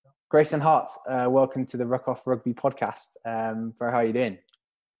Grayson Hart, welcome to the Ruck Off Rugby podcast. How are you doing?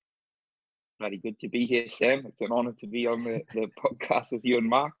 Bloody good to be here, Sam. It's an honour to be on the podcast with you and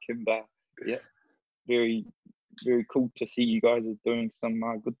Mark, and very, very cool to see you guys are doing some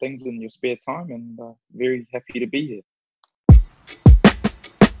good things in your spare time, and very happy to be here.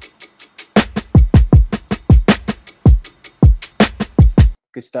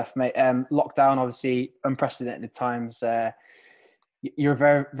 Good stuff, mate. Lockdown, obviously, unprecedented times. You're a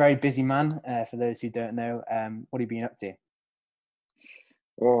very, very busy man. For those who don't know, what have you been up to?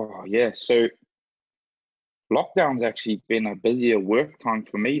 Oh, yeah. So lockdown's actually been a busier work time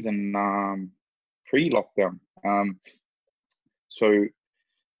for me than pre-lockdown.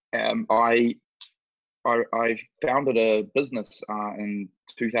 I founded a business in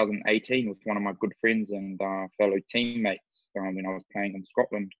 2018 with one of my good friends and fellow teammates when I was playing in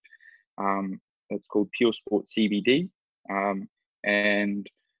Scotland. It's called Pure Sport CBD. And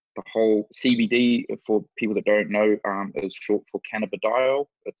the whole CBD, for people that don't know, is short for cannabidiol.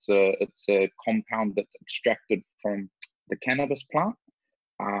 It's a compound that's extracted from the cannabis plant,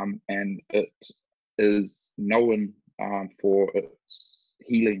 and it is known for its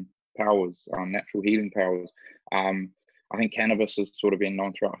healing powers, natural healing powers. I think cannabis has sort of been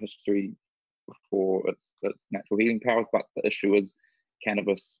known throughout history for its natural healing powers, but the issue is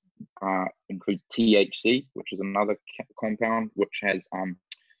cannabis includes THC, which is another compound which has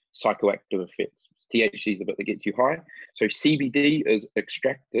psychoactive effects. THC is the bit that gets you high. So CBD is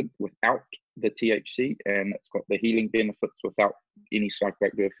extracted without the THC, and it's got the healing benefits without any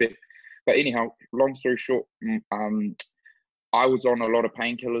psychoactive effect. But anyhow, long story short, I was on a lot of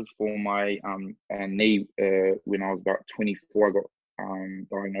painkillers for my knee when I was about 24. I got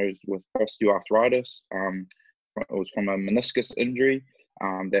diagnosed with osteoarthritis. It was from a meniscus injury.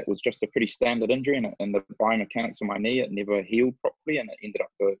 That was just a pretty standard injury, and the biomechanics of my knee, it never healed properly, and it ended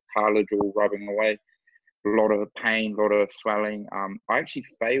up the cartilage all rubbing away. A lot of pain, a lot of swelling. I actually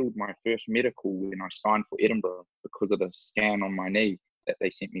failed my first medical when I signed for Edinburgh because of the scan on my knee that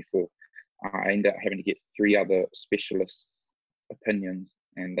they sent me for. I ended up having to get 3 other specialists' opinions,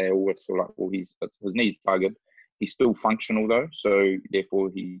 and they all were sort of like, well, his knee's buggered. He's still functional though, so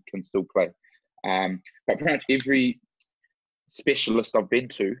therefore he can still play. But pretty much every specialist I've been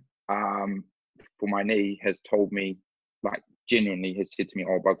to for my knee has told me, like genuinely has said to me,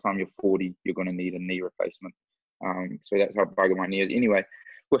 oh, by the time you're 40, you're going to need a knee replacement. So that's how buggered my knee is. Anyway,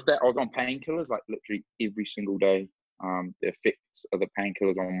 with that, I was on painkillers like literally every single day. The effects of the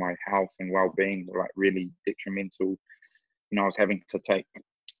painkillers on my health and well-being were like really detrimental. You know, I was having to take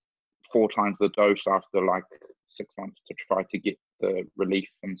 4 times the dose after like 6 months to try to get the relief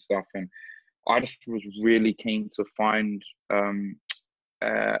and stuff. And I just was really keen to find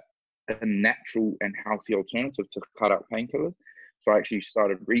a natural and healthy alternative to cut out painkillers. So I actually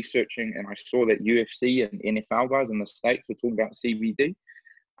started researching, and I saw that UFC and NFL guys in the States were talking about CBD.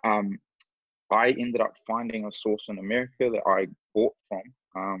 I ended up finding a source in America that I bought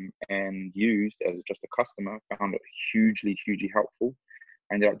from and used as just a customer. Found it hugely helpful.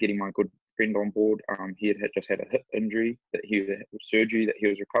 I ended up getting my good friend on board. He had just had a hip injury surgery that he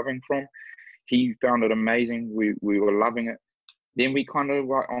was recovering from. He found it amazing. We were loving it. Then we kind of,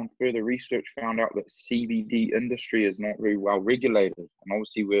 like, on further research, found out that CBD industry is not very well regulated. And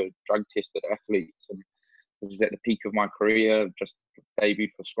obviously we're drug tested athletes, and it was at the peak of my career, just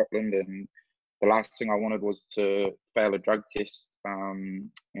debuted for Scotland, and the last thing I wanted was to fail a drug test and,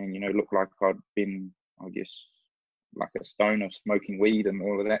 you know, look like I'd been, I guess, like a stoner smoking weed and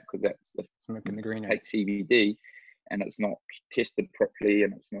all of that, because that's smoking the green. Take CBD and it's not tested properly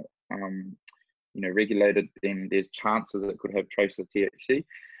and it's not you know, regulated, then there's chances it could have trace of THC.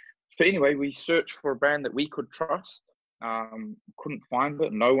 So anyway, we searched for a brand that we could trust. Couldn't find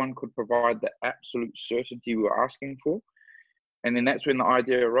it. No one could provide the absolute certainty we were asking for. And then that's when the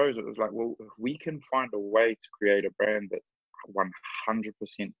idea arose. It was like, well, if we can find a way to create a brand that's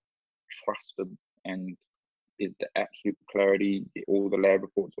 100% trusted and is the absolute clarity, all the lab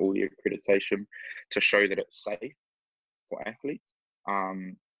reports, all the accreditation to show that it's safe for athletes,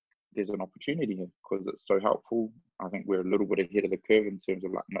 there's an opportunity here because it's so helpful. I think we're a little bit ahead of the curve in terms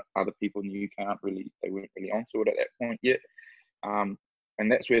of, like, other people in the UK they weren't really onto it at that point yet. And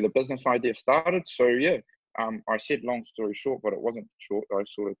that's where the business idea started. So yeah, I said long story short, but it wasn't short. I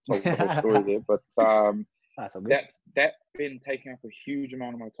sort of told the whole story there. But that's been taking up a huge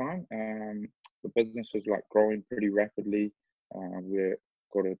amount of my time. The business is like growing pretty rapidly. We've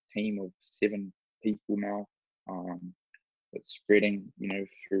got a team of 7 people now. It's spreading, you know,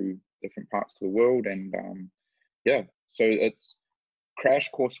 through different parts of the world, and so crash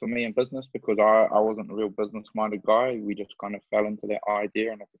course for me in business because I wasn't a real business minded guy. We just kind of fell into that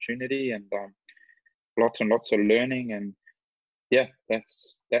idea and opportunity, and lots and lots of learning, and yeah,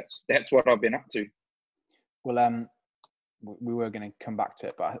 that's what I've been up to. Well, we were going to come back to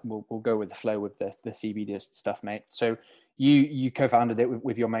it, but we'll go with the flow with the CBD stuff, mate. So you co-founded it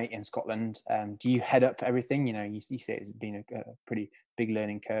with your mate in Scotland. Do you head up everything? You know, you say it's been a pretty big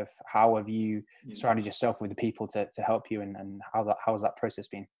learning curve. How have you surrounded yourself with the people to help you, and how's that process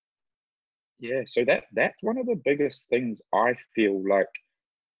been? Yeah, so that's one of the biggest things I feel like,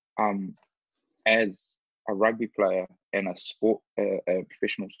 as a rugby player and a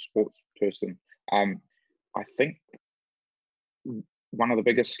professional sports person. I think one of the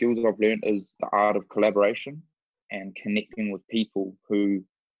biggest skills I've learned is the art of collaboration and connecting with people who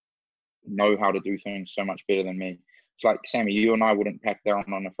know how to do things so much better than me. It's like, Sammy, you and I wouldn't pack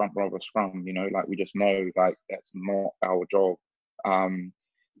down on the front row of a scrum, you know, like we just know like that's not our job.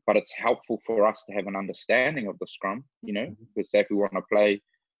 But it's helpful for us to have an understanding of the scrum, you know, because if we want to play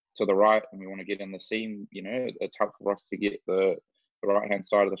to the right and we want to get in the seam, you know, it's helpful for us to get the right hand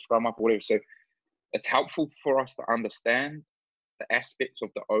side of the scrum up or whatever. So it's helpful for us to understand the aspects of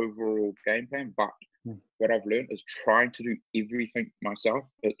the overall game plan, but what I've learned is trying to do everything myself,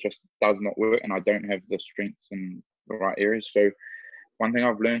 it just does not work, and I don't have the strengths in the right areas. So one thing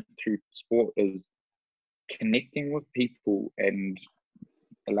I've learned through sport is connecting with people and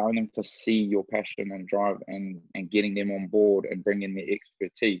allowing them to see your passion and drive, and getting them on board and bringing their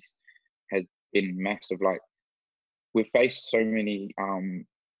expertise has been massive. Like, we've faced so many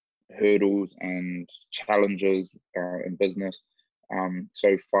hurdles and challenges in business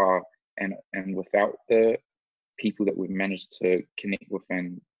so far, and without the people that we've managed to connect with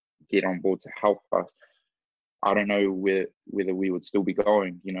and get on board to help us, I don't know whether we would still be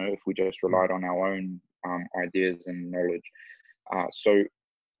going, you know, if we just relied on our own ideas and knowledge. So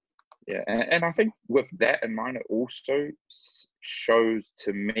yeah, and I think with that in mind, it also shows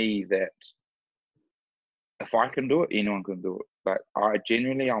to me that if I can do it, anyone can do it. Like, I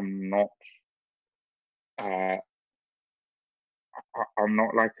genuinely, I'm not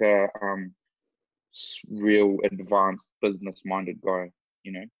like a real advanced business minded guy,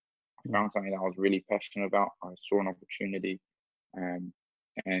 you know. I found something that I was really passionate about. I saw an opportunity,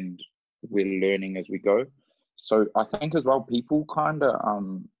 and we're learning as we go. So I think as well, people kind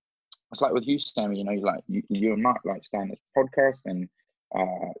of it's like with you, Sammy, you know, like you might like starting this podcast, and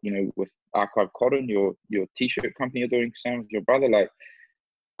you know, with Archive Cotton, your t-shirt company you're doing, Sam, with your brother. Like,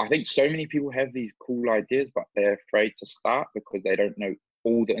 I think so many people have these cool ideas, but they're afraid to start because they don't know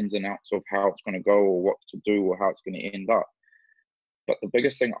all the ins and outs of how it's going to go, or what to do, or how it's going to end up. But the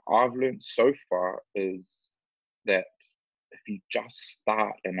biggest thing I've learned so far is that if you just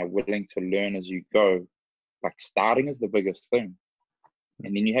start and are willing to learn as you go, like, starting is the biggest thing.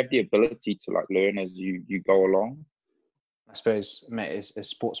 And then you have the ability to like learn as you go along. I suppose, mate, as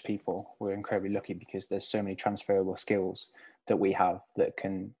sports people, we're incredibly lucky because there's so many transferable skills that we have that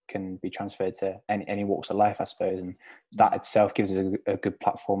can be transferred to any walks of life, I suppose. And that itself gives us a good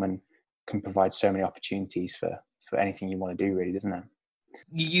platform and can provide so many opportunities for anything you want to do, really, doesn't it?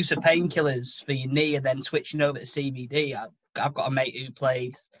 Your use of painkillers for your knee and then switching over to CBD. I've got a mate who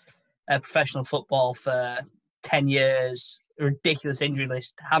played professional football for 10 years, a ridiculous injury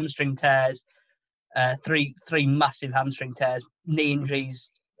list, hamstring tears, three massive hamstring tears, knee injuries,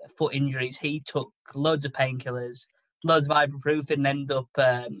 foot injuries. He took loads of painkillers, loads of ibuprofen, and ended up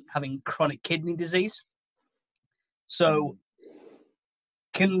having chronic kidney disease. So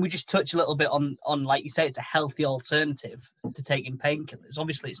can we just touch a little bit on, like you say, it's a healthy alternative to taking painkillers?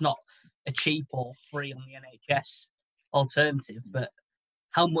 Obviously, it's not a cheap or free on the NHS alternative, but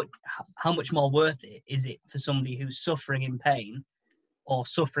how much more worth it is it for somebody who's suffering in pain or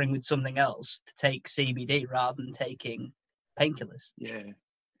suffering with something else to take CBD rather than taking painkillers? Yeah,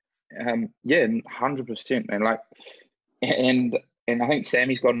 100%, man. Like, and I think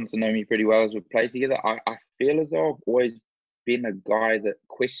Sammy's gotten to know me pretty well as we've played together. I feel as though I've always been a guy that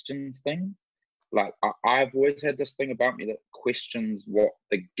questions things. Like, I've always had this thing about me that questions what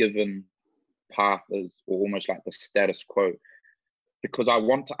the given path is, or almost like the status quo, because I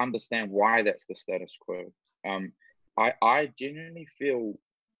want to understand why that's the status quo. I genuinely feel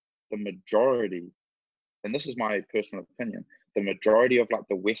the majority, and this is my personal opinion, the majority of like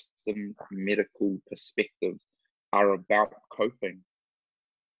the Western medical perspectives are about coping.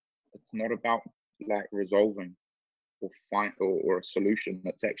 It's not about like resolving or find or a solution.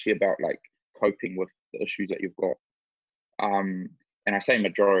 It's actually about like coping with the issues that you've got. And I say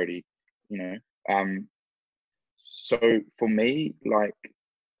majority, you know. So for me, like,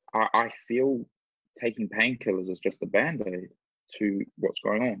 I feel taking painkillers is just a band-aid to what's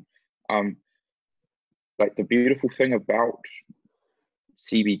going on. Like the beautiful thing about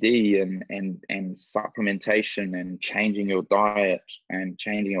CBD and supplementation and changing your diet and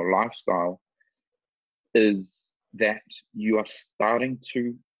changing your lifestyle is that you are starting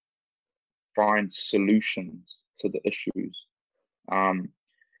to find solutions to the issues.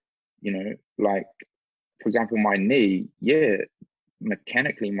 You know, like, for example, my knee,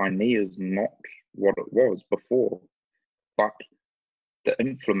 mechanically my knee is not what it was before, but the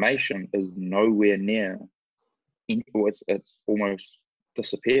inflammation is nowhere near, it's almost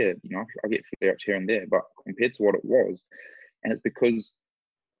disappeared. You know, I get flare-ups here and there, but compared to what it was, and it's because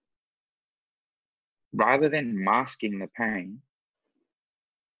rather than masking the pain,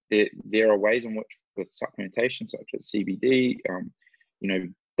 there are ways in which, with supplementation such as CBD, you know,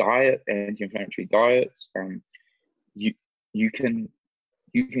 diet, anti-inflammatory diets, you can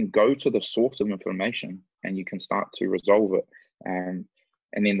go to the source of inflammation and you can start to resolve it.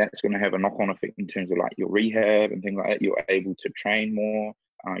 And then that's going to have a knock-on effect in terms of like your rehab and things like that. You're able to train more.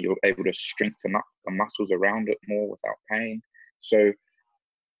 You're able to strengthen up the muscles around it more without pain. So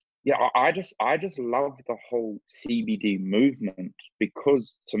yeah, I just love the whole CBD movement,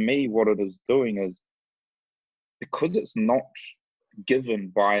 because to me, what it is doing is, because it's not given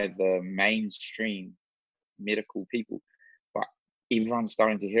by the mainstream medical people, but everyone's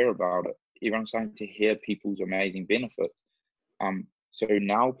starting to hear about it. Everyone's starting to hear people's amazing benefits. So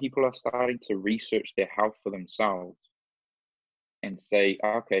now people are starting to research their health for themselves and say,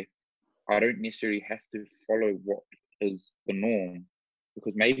 okay, I don't necessarily have to follow what is the norm,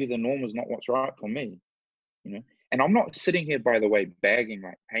 because maybe the norm is not what's right for me, you know? And I'm not sitting here, by the way, bagging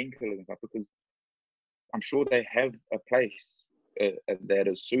like painkillers and stuff, because I'm sure they have a place that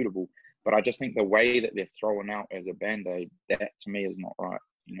is suitable. But I just think the way that they're thrown out as a Band-Aid, that to me is not right,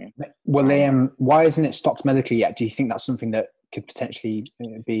 you know? Well, why isn't it stopped medically yet? Do you think that's something that could potentially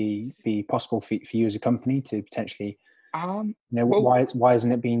be possible for you as a company to potentially, you know, well, why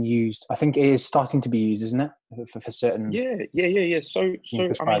isn't it being used? I think it is starting to be used, isn't it, for certain? Yeah. So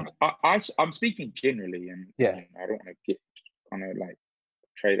I mean, I'm speaking generally, and I don't want to get on a like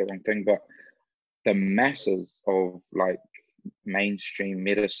trade or one thing, but the masses of like mainstream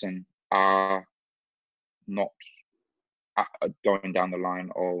medicine are not going down the line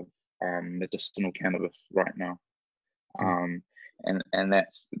of medicinal cannabis right now. And that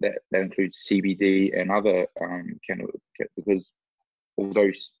includes CBD and other cannabis, because although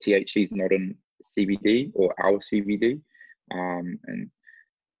THC is not in CBD or our CBD, and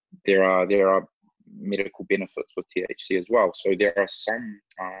there are medical benefits with THC as well. So there are some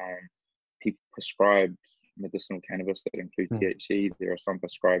people prescribed medicinal cannabis that include THC. There are some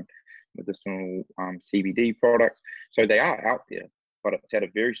prescribed medicinal CBD products. So they are out there, but it's at a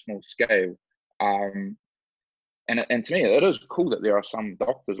very small scale. And to me, it is cool that there are some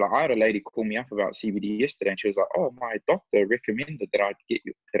doctors. Like, I had a lady call me up about CBD yesterday, and she was like, "Oh, my doctor recommended that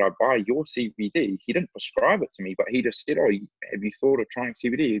I buy your CBD. He didn't prescribe it to me, but he just said, 'Oh, have you thought of trying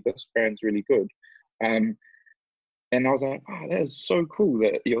CBD? This brand's really good.'" And I was like, "Oh, that is so cool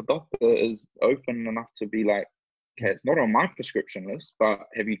that your doctor is open enough to be like, okay, it's not on my prescription list, but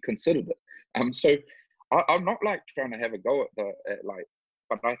have you considered it?" So I'm not like trying to have a go at like,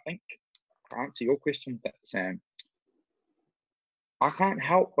 but I think to answer your question, Sam, I can't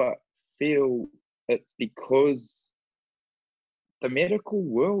help but feel it's because the medical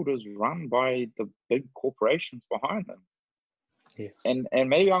world is run by the big corporations behind them. Yeah. And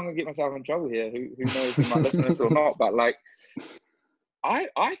maybe I'm gonna get myself in trouble here. Who knows who might listen to this or not? But like,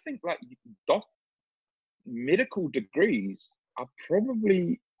 I think like medical degrees are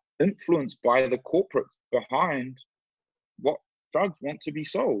probably influenced by the corporates behind what drugs want to be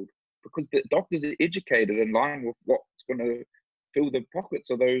sold, because the doctors are educated in line with what's going to fill the pockets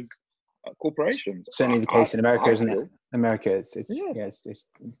of those corporations. Certainly the case in America, isn't it? America, it's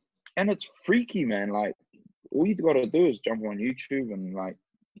and it's freaky, man. Like, all you got to do is jump on YouTube and like,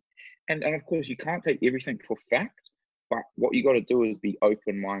 and of course you can't take everything for fact, but what you got to do is be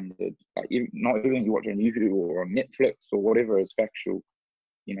open-minded. Like, not everything you watch on YouTube or on Netflix or whatever is factual,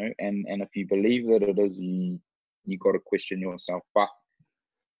 you know. And if you believe that it is, you got to question yourself. But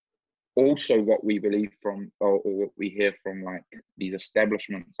also, what we believe from or what we hear from like these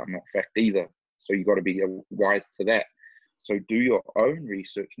establishments are not fact either. So you got to be wise to that. So do your own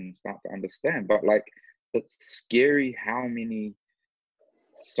research and start to understand. But like, it's scary how many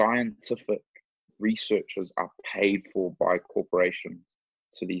scientific researchers are paid for by corporations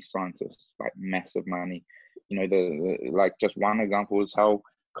to these scientists, like massive money. You know, the like, just one example is how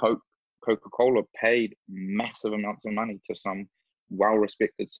Coca-Cola paid massive amounts of money to some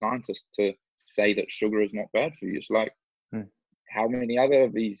well-respected scientists to say that sugar is not bad for you. It's like, how many other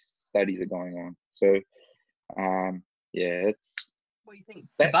of these studies are going on? So, yeah, it's What do you think?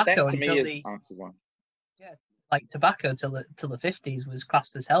 that Tobacco to me until is answer one. yeah, like tobacco till the 50s was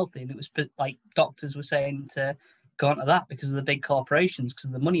classed as healthy, and it was like doctors were saying to go onto that because of the big corporations, because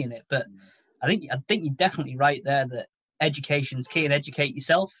of the money in it. But I think you're definitely right there that education's key, and educate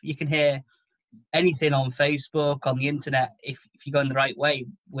yourself. You can hear anything on Facebook, on the internet, if you go in the right way.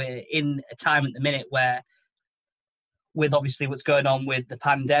 We're in a time at the minute where, with obviously what's going on with the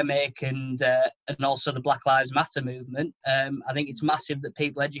pandemic and also the Black Lives Matter movement, I think it's massive that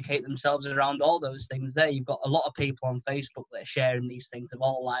people educate themselves around all those things there. You've got a lot of people on Facebook that are sharing these things of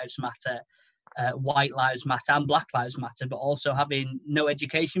all lives matter, white lives matter and Black Lives Matter, but also having no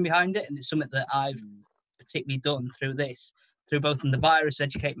education behind it. And it's something that I've particularly done through this, through both in the virus,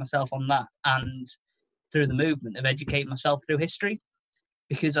 educate myself on that, and through the movement of educating myself through history.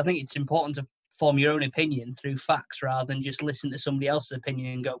 Because I think it's important to form your own opinion through facts rather than just listen to somebody else's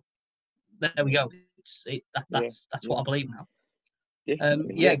opinion and go, there we go. That's what I believe now.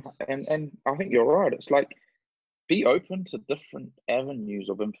 Definitely. Yeah. And I think you're right. It's like, be open to different avenues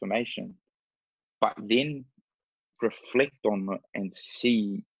of information, but then reflect on it and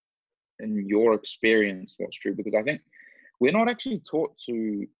see in your experience what's true. Because I think we're not actually taught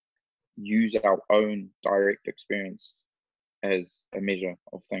to use our own direct experience as a measure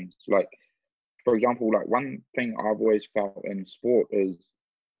of things. Like, for example, like one thing I've always felt in sport is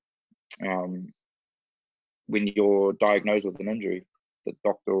when you're diagnosed with an injury, the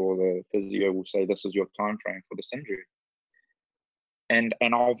doctor or the physio will say, this is your time frame for this injury. And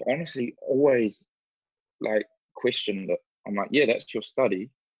I've honestly always like questioned it. I'm like, yeah, that's your study.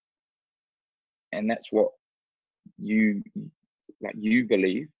 And that's what you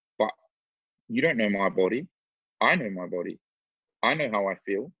believe, but you don't know my body. I know my body. I know how I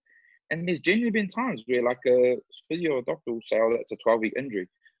feel. And there's genuinely been times where like a physio or doctor will say, oh, that's a 12-week injury.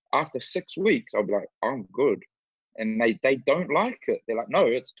 After 6 weeks, I'll be like, I'm good. And they don't like it. They're like, no,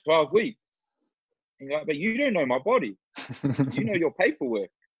 it's 12 weeks. And you're like, but you don't know my body. You know your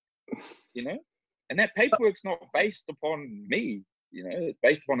paperwork, you know? And that paperwork's not based upon me, you know, it's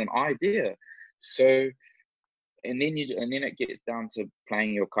based upon an idea. So, and then it gets down to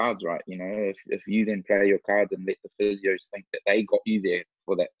playing your cards right, you know. If you then play your cards and let the physios think that they got you there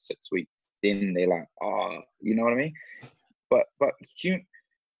for that 6 weeks, then they're like, oh, you know what I mean? But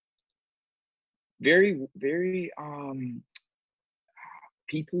very, very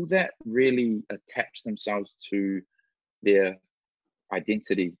people that really attach themselves to their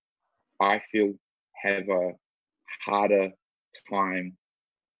identity, I feel, have a harder time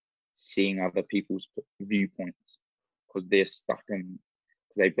seeing other people's viewpoints because they're stuck in,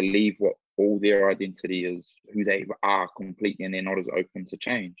 they believe what all their identity is, who they are completely, and they're not as open to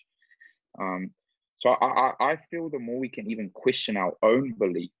change. So I feel the more we can even question our own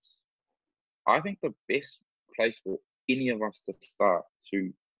beliefs, I think the best place for any of us to start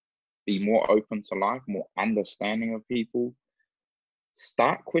to be more open to life, more understanding of people,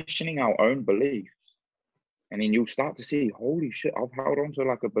 start questioning our own beliefs. And then you'll start to see, holy shit, I've held on to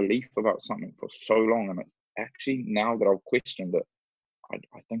like a belief about something for so long. And it's actually, now that I've questioned it,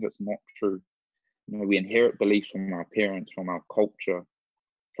 I think it's not true. You know, we inherit beliefs from our parents, from our culture,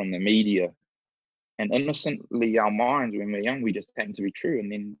 from the media. And innocently, our minds, when we're young, we just happen to be true. And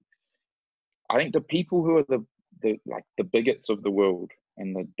then I think the people who are the bigots of the world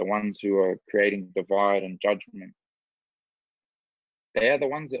and the ones who are creating divide and judgment, they are the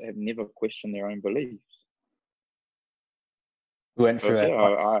ones that have never questioned their own beliefs. We went through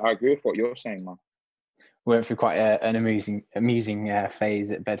I agree with what you're saying, man. We went through quite an amusing phase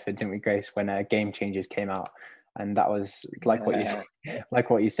at Bedford, didn't we, Grace, when Game Changers came out, and that was like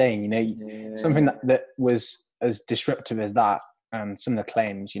what you're saying. You know, something that was as disruptive as that, and some of the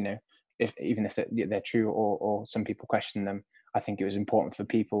claims, you know, even if they're true or some people question them, I think it was important for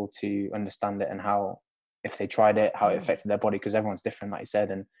people to understand it and how, if they tried it, how it affected their body, because everyone's different, like you said,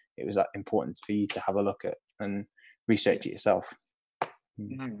 and it was important for you to have a look at and research it yourself.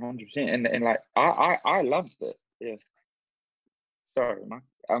 100%. And like I loved it. Yeah. Sorry, man.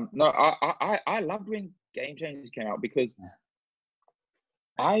 No, I loved when Game Changers came out because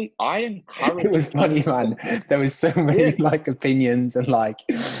I encouraged. It was funny, man. There was so many like opinions and like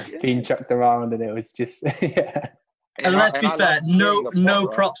being chucked around, and it was just yeah. And let's be fair, no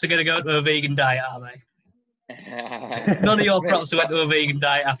props are going to go to a vegan diet, are they? None of your props went to a vegan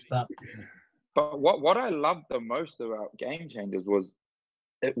diet after that. But what I loved the most about Game Changers was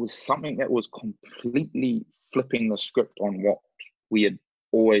it was something that was completely flipping the script on what we had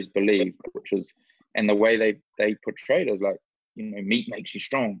always believed, which was, and the way they portrayed it as like, you know, meat makes you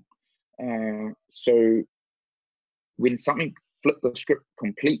strong. So when something flip the script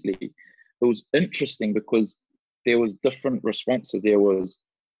completely, it was interesting because there was different responses. There was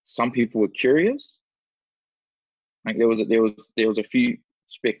some people were curious. Like there was a few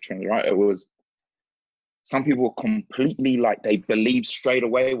spectrums, right? It was some people were completely like they believed straight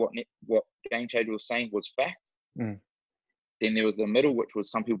away what Game Changer was saying was fact. Mm. Then there was the middle, which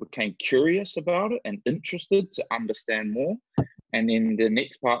was some people became curious about it and interested to understand more. And then the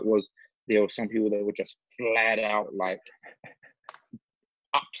next part was there were some people that were just flat out like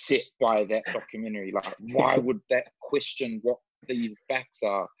upset by that documentary. Like, why would that question what these facts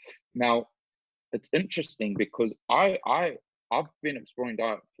are? Now, it's interesting because I've been exploring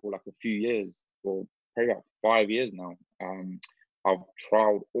diet for like a few years, or probably about 5 years now. I've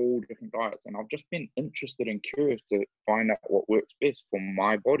trialed all different diets, and I've just been interested and curious to find out what works best for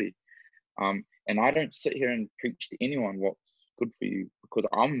my body. And I don't sit here and preach to anyone what's good for you, because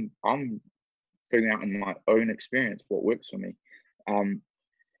I'm figuring out in my own experience what works for me.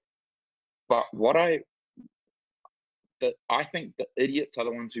 But I think the idiots are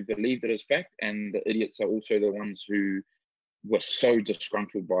the ones who believed it as fact, and the idiots are also the ones who were so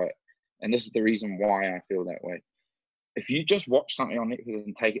disgruntled by it. And this is the reason why I feel that way. If you just watch something on Netflix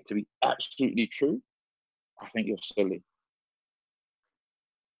and take it to be absolutely true, I think you're silly.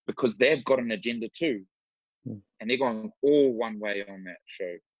 Because they've got an agenda too. And they're going all one way on that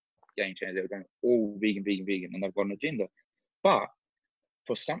show, Game Changer. They're going all vegan, and they've got an agenda. But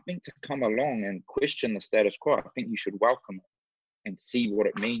for something to come along and question the status quo, I think you should welcome it and see what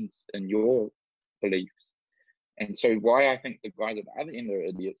it means in your beliefs. And so why I think the guys at the other end are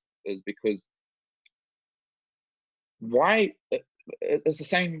idiots is because it's the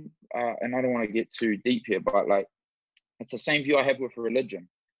same, and I don't want to get too deep here, but like, it's the same view I have with religion.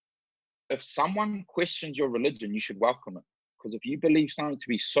 If someone questions your religion, you should welcome it. Because if you believe something to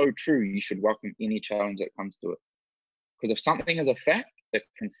be so true, you should welcome any challenge that comes to it. Because if something is a fact, it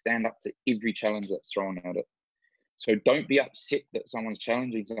can stand up to every challenge that's thrown at it. So don't be upset that someone's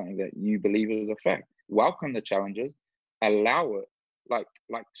challenging something that you believe is a fact. Welcome the challenges, allow it. Like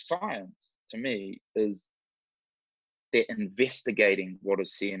science, to me, is they're investigating what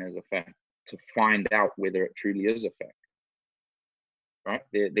is seen as a fact to find out whether it truly is a fact. Right?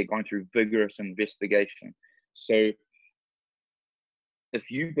 They're going through vigorous investigation. So if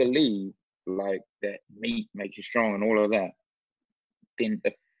you believe like that meat makes you strong and all of that, then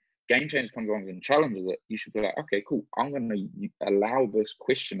if Game Changer comes along and challenges it, you should be like, okay, cool. I'm going to allow this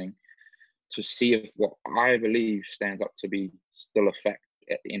questioning to see if what I believe stands up to be still a fact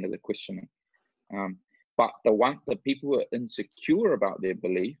at the end of the questioning. But the people who are insecure about their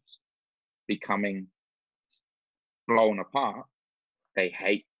beliefs becoming blown apart, they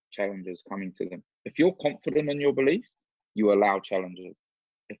hate challenges coming to them. If you're confident in your beliefs, you allow challenges.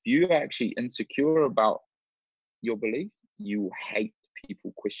 If you're actually insecure about your belief, you hate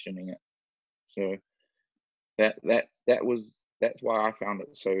people questioning it. So that's why I found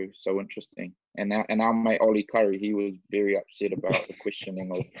it so interesting. And our mate Ollie Curry, he was very upset about the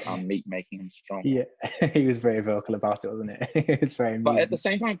questioning of meat making him strong. Yeah, he was very vocal about it, wasn't it? It's very amusing. But at the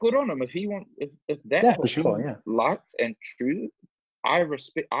same time, good on him. If that's yeah, for sure, yeah, liked and true, I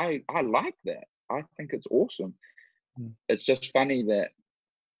respect. I like that. I think it's awesome. It's just funny that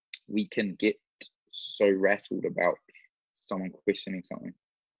we can get so rattled about someone questioning something.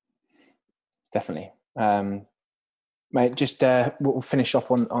 Definitely. Mate, just we'll finish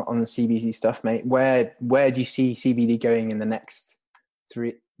off on the CBD stuff, mate. Where do you see CBD going in the next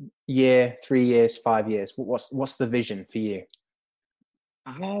 3 years, 5 years? What's the vision for you?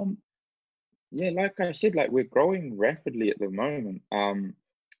 Yeah, like I said, like we're growing rapidly at the moment. And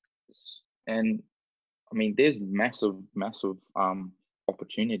I mean, there's massive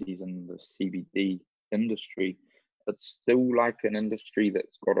opportunities in the CBD industry. It's still like an industry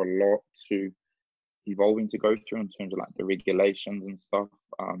that's got a lot to evolving to go through in terms of like the regulations and stuff.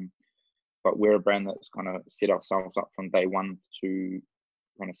 But we're a brand that's kind of set ourselves up from day one to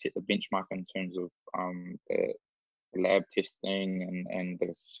kind of set the benchmark in terms of the lab testing and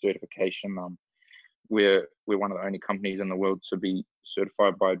the certification. We're one of the only companies in the world to be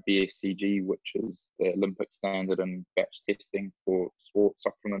certified by BSCG, which is the Olympic standard in batch testing for sports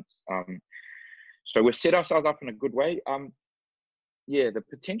supplements. So we've set ourselves up in a good way. Yeah, the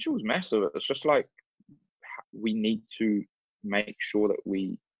potential is massive. It's just like we need to make sure that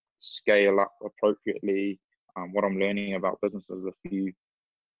we scale up appropriately. What I'm learning about business is if you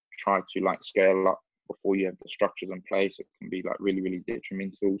try to like scale up before you have the structures in place, it can be like really, really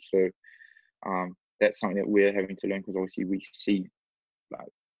detrimental. So that's something that we're having to learn, because obviously we see like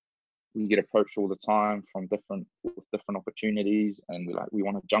we get approached all the time from different opportunities, and we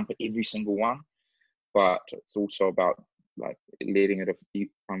want to jump at every single one. But it's also about like letting it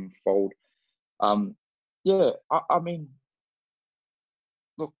unfold. Yeah, I mean,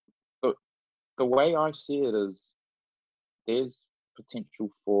 look, the way I see it is there's potential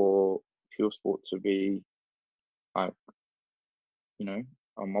for Pure Sport to be like, you know,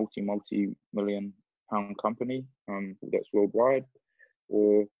 a multi-million pound company that's worldwide,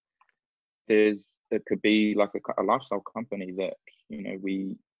 or it could be like a lifestyle company that, you know,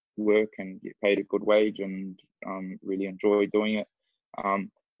 we work and get paid a good wage and really enjoy doing it.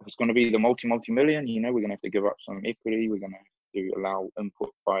 If it's going to be the multi-million, you know, we're going to have to give up some equity. We're going to have to allow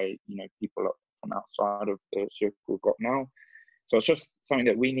input by, you know, people from outside of the circle we've got now. So it's just something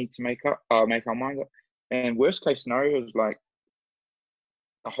that we need to make our mind up. And worst case scenario is like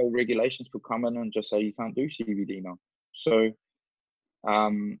the whole regulations could come in and just say you can't do CBD now. So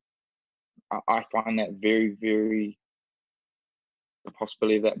I find that very, very, the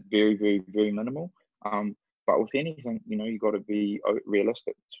possibility of that very, very, very minimal. But with anything, you know, you got to be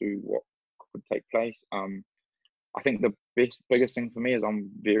realistic to what could take place. I think the biggest thing for me is I'm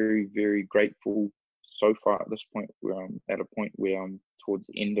very, very grateful so far at this point, where I'm at a point where I'm towards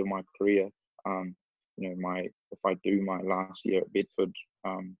the end of my career. You know, if I do my last year at Bedford,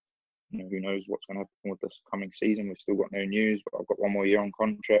 you know, who knows what's going to happen with this coming season. We've still got no news, but I've got one more year on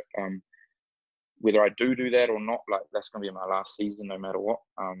contract. Whether I do that or not, like, that's going to be my last season no matter what,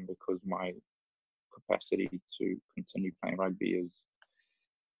 because my capacity to continue playing rugby is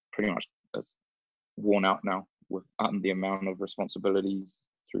pretty much worn out now with the amount of responsibilities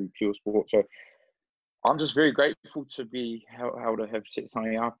through Pure Sport. So I'm just very grateful to be how to have set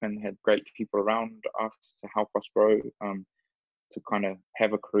something up and had great people around us to help us grow, to kind of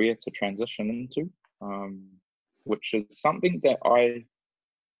have a career to transition into, which is something that I'd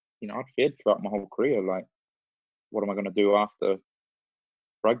feared throughout my whole career. Like, what am I going to do after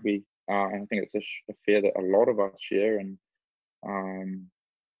rugby? And I think it's a fear that a lot of us share, and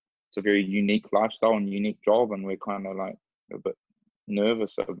it's a very unique lifestyle and unique job, and we're kind of like a bit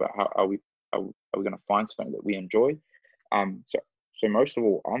nervous about how are we going to find something that we enjoy. So most of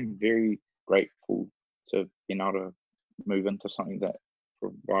all, I'm very grateful to being able to move into something that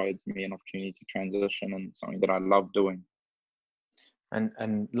provides me an opportunity to transition and something that I love doing.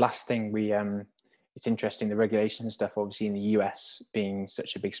 And last thing, it's interesting, the regulations and stuff, obviously in the US being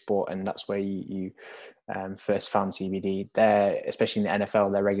such a big sport, and that's where you first found CBD. There, especially in the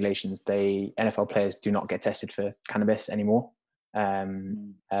NFL, their regulations, NFL players do not get tested for cannabis anymore,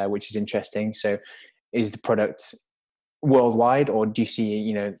 which is interesting. So is the product worldwide, or do you see,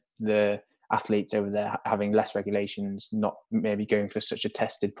 you know, the athletes over there having less regulations, not maybe going for such a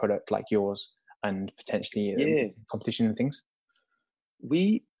tested product like yours, and potentially competition and things?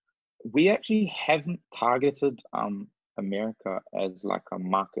 We actually haven't targeted America as like a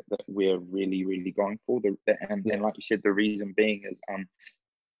market that we're really, really going for. And like you said, the reason being is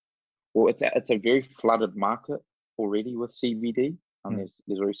well, it's a very flooded market already with CBD.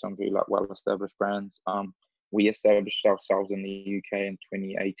 There's already some very like well-established brands. We established ourselves in the UK in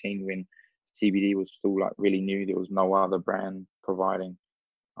 2018 when CBD was still like really new. There was no other brand providing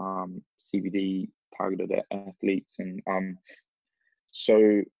CBD targeted at athletes, and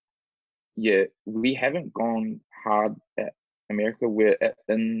so yeah, we haven't gone hard at America. We're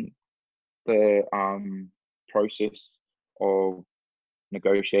in the process of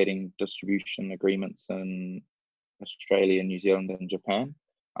negotiating distribution agreements in Australia, New Zealand, and Japan.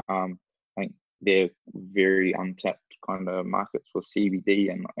 I think they're very untapped kind of markets with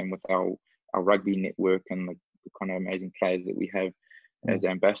CBD, and with our rugby network and the kind of amazing players that we have as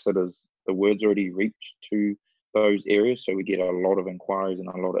ambassadors, the word's already reached to those areas, so we get a lot of inquiries and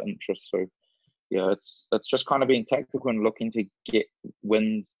a lot of interest. So yeah, it's just kind of being tactical and looking to get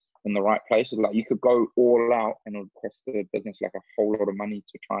wins in the right places. Like, you could go all out and it would cost the business like a whole lot of money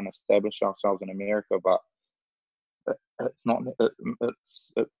to try and establish ourselves in America, but it's not.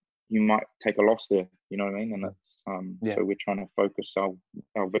 You might take a loss there, you know what I mean? And it's so we're trying to focus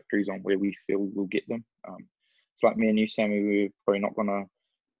our victories on where we feel we'll get them. It's like me and you, Sammy. We're probably not gonna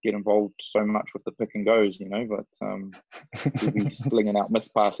get involved so much with the pick and goes, you know, but we'll be slinging out miss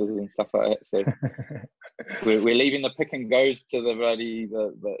passes and stuff like that. So we're leaving the pick and goes to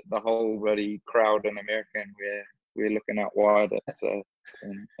the whole bloody crowd in America, and we're looking out wide at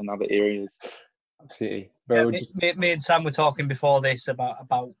in other areas. Absolutely. Me and Sam were talking before this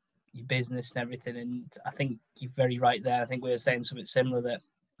about your business and everything, and I think you're very right there. I think we were saying something similar, that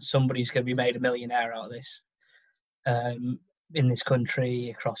somebody's going to be made a millionaire out of this. In this country,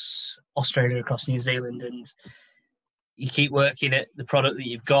 across Australia, across New Zealand, and you keep working at the product that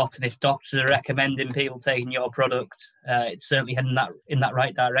you've got, and if doctors are recommending people taking your product, it's certainly heading in that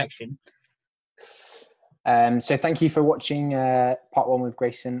right direction. So thank you for watching part 1 with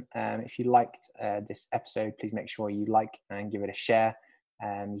Grayson. If you liked this episode, please make sure you like and give it a share.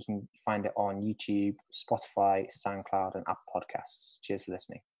 You can find it on YouTube, Spotify, SoundCloud, and Apple Podcasts. Cheers for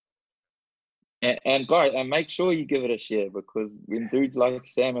listening. And guys, and make sure you give it a share, because when dudes like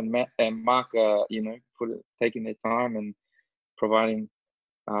Sam and Matt and Mark are, taking their time and providing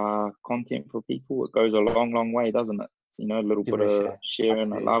content for people, it goes a long, long way, doesn't it? A little bit of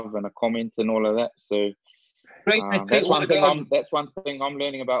sharing and love and a comment and all of that. So that's one thing I'm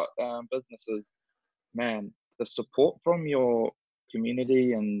learning about businesses, man. The support from your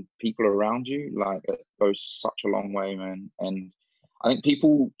community and people around you, like, it goes such a long way, man. And I think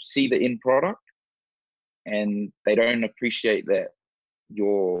people see the end product and they don't appreciate that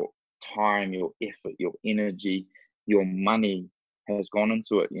your time, your effort, your energy, your money has gone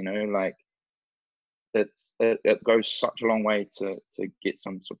into it. Like, it goes such a long way to get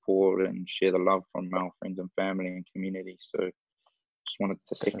some support and share the love from our friends and family and community. So just wanted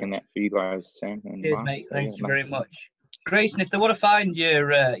to second that for you guys, Sam and Cheers, Mark. mate. Thank you very much. Grayson, if they want to find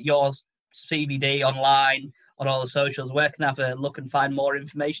your CBD online on all the socials, where can they have a look and find more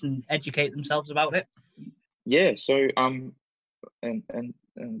information and educate themselves about it? Yeah, so in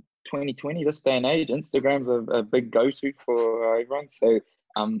 2020, this day and age, Instagram's a big go-to for everyone. So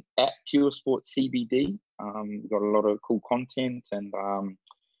at Pure Sport CBD, we've got a lot of cool content, and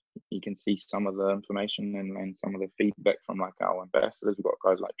you can see some of the information and some of the feedback from like our ambassadors. We've got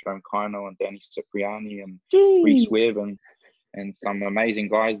guys like Jerome Kino and Danny Cipriani and Reese Webb and some amazing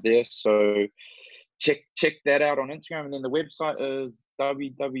guys there. So check that out on Instagram, and then the website is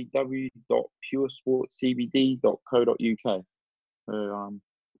www.puresportcbd.co.uk. So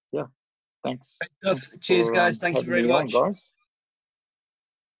yeah, thanks. Cheers, guys. Thank you very much. Guys.